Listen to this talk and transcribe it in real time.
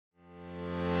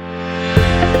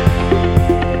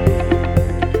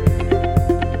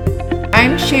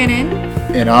Shannon.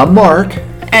 And I'm Mark.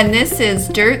 And this is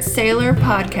Dirt Sailor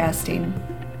Podcasting.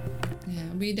 Yeah,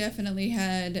 we definitely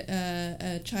had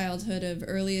a childhood of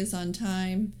early is on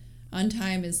time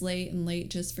is late, and late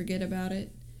just forget about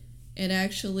it. It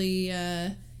actually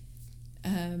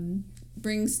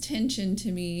brings tension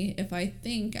to me if I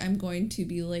think I'm going to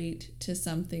be late to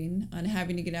something, on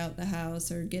having to get out the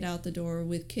house or get out the door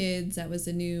with kids. That was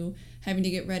having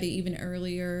to get ready even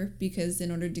earlier, because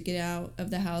in order to get out of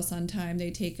the house on time,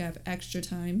 they take up extra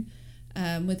time.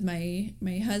 With my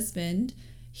husband,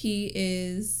 he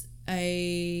is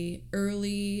he's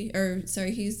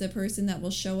the person that will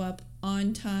show up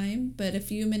on time, but a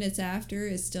few minutes after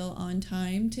is still on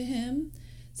time to him.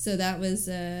 So that was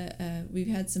we've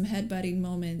had some headbutting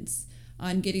moments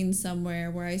on getting somewhere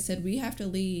where I said we have to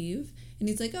leave, and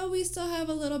he's like, "Oh, we still have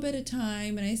a little bit of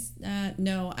time," and I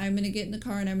no, I'm gonna get in the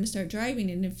car and I'm gonna start driving,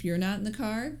 and if you're not in the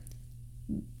car,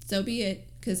 so be it,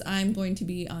 because I'm going to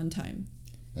be on time.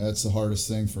 That's the hardest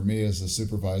thing for me as a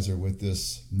supervisor with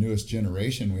this newest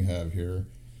generation we have here,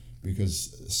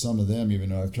 because some of them, even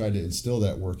though I've tried to instill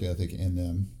that work ethic in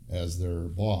them as their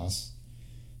boss,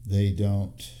 they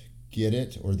don't get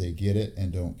it, or they get it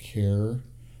and don't care,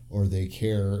 or they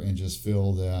care and just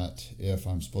feel that if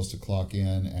I'm supposed to clock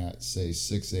in at, say,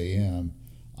 6 a.m.,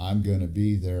 I'm going to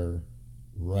be there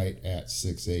right at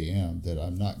 6 a.m., that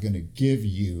I'm not going to give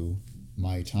you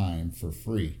my time for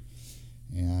free.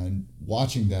 And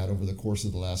watching that over the course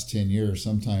of the last 10 years,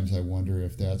 sometimes I wonder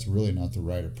if that's really not the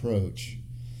right approach,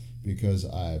 because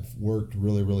I've worked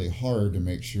really, really hard to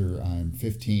make sure I'm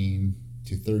 15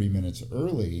 to 30 minutes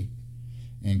early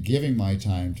and giving my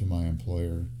time to my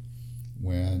employer,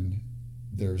 when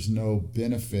there's no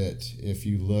benefit if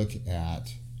you look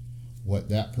at what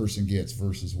that person gets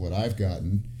versus what I've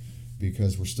gotten,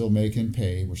 because we're still making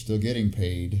pay, we're still getting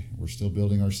paid, we're still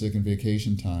building our sick and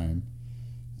vacation time.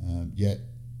 Yet,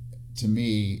 to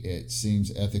me, it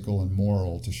seems ethical and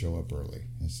moral to show up early.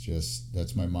 It's just,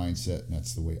 that's my mindset, and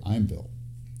that's the way I'm built.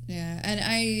 Yeah, and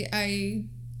I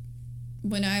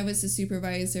when I was a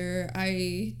supervisor,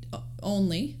 I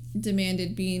only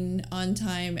demanded being on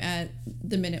time at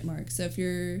the minute mark. So if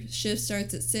your shift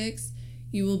starts at 6,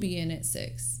 you will be in at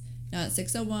 6. Not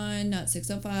 6:01, not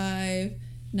 6:05,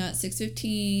 not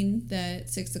 6:15, that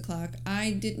 6 o'clock. I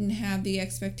didn't have the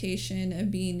expectation of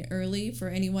being early for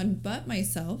anyone but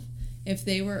myself. If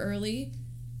they were early,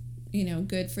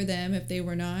 good for them. If they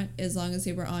were not, as long as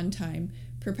they were on time.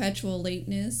 Perpetual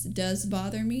lateness does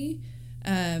bother me.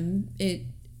 It,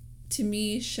 to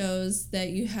me, shows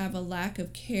that you have a lack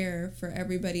of care for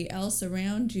everybody else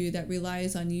around you that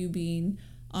relies on you being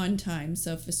on time.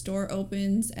 So if a store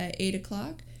opens at 8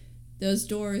 o'clock, those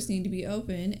doors need to be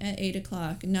open at 8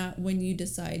 o'clock, not when you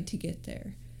decide to get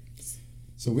there.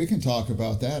 So we can talk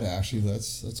about that, actually.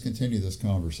 Let's continue this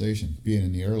conversation, being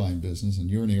in the airline business, and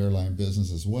you're in the airline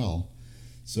business as well.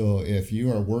 So if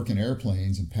you are working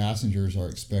airplanes and passengers are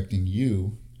expecting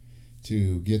you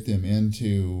to get them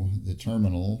into the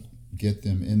terminal, get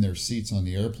them in their seats on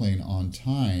the airplane on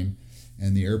time,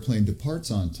 and the airplane departs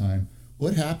on time,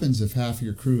 what happens if half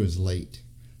your crew is late?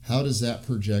 How does that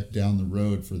project down the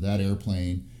road for that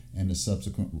airplane and the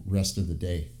subsequent rest of the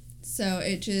day? So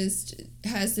it just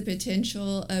has the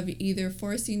potential of either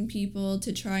forcing people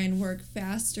to try and work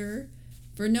faster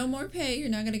for no more pay. You're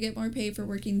not going to get more pay for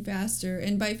working faster.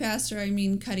 And by faster, I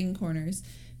mean cutting corners.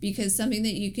 Because something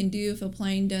that you can do if a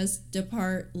plane does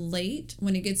depart late,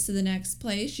 when it gets to the next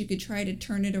place, you could try to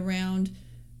turn it around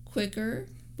quicker,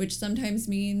 which sometimes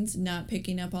means not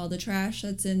picking up all the trash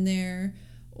that's in there,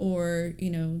 or,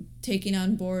 taking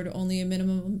on board only a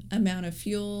minimum amount of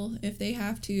fuel if they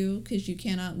have to, because you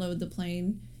cannot load the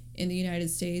plane in the United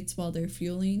States while they're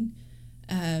fueling.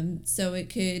 So they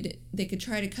could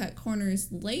try to cut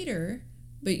corners later,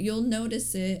 but you'll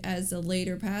notice it as a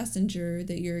later passenger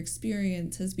that your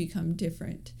experience has become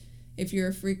different. If you're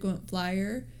a frequent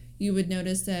flyer, you would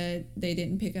notice that they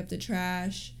didn't pick up the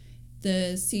trash,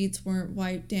 the seats weren't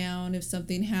wiped down if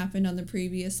something happened on the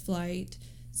previous flight.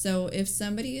 So if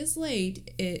somebody is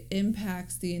late, it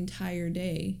impacts the entire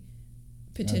day,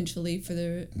 potentially, for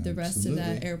the rest of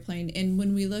that airplane. And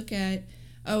when we look at,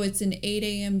 it's an 8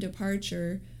 a.m.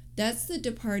 departure, that's the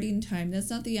departing time. That's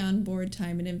not the onboard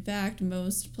time. And in fact,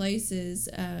 most places,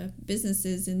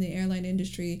 businesses in the airline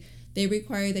industry, they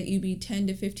require that you be 10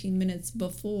 to 15 minutes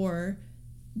before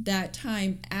that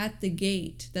time at the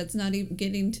gate. That's not even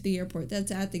getting to the airport. That's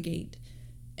at the gate.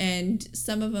 And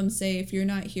some of them say if you're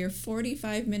not here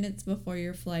 45 minutes before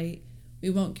your flight, we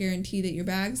won't guarantee that your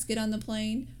bags get on the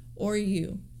plane or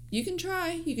you. You can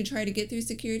try. You can try to get through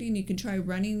security, and you can try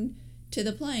running to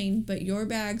the plane, but your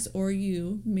bags or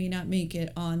you may not make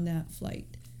it on that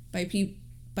flight by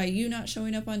by you not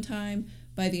showing up on time,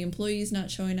 by the employees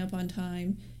not showing up on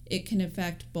time, it can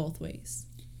affect both ways.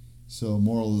 So,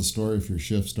 moral of the story, if your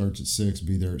shift starts at 6,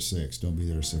 be there at 6. Don't be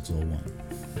there at 6:01.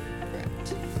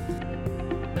 Correct.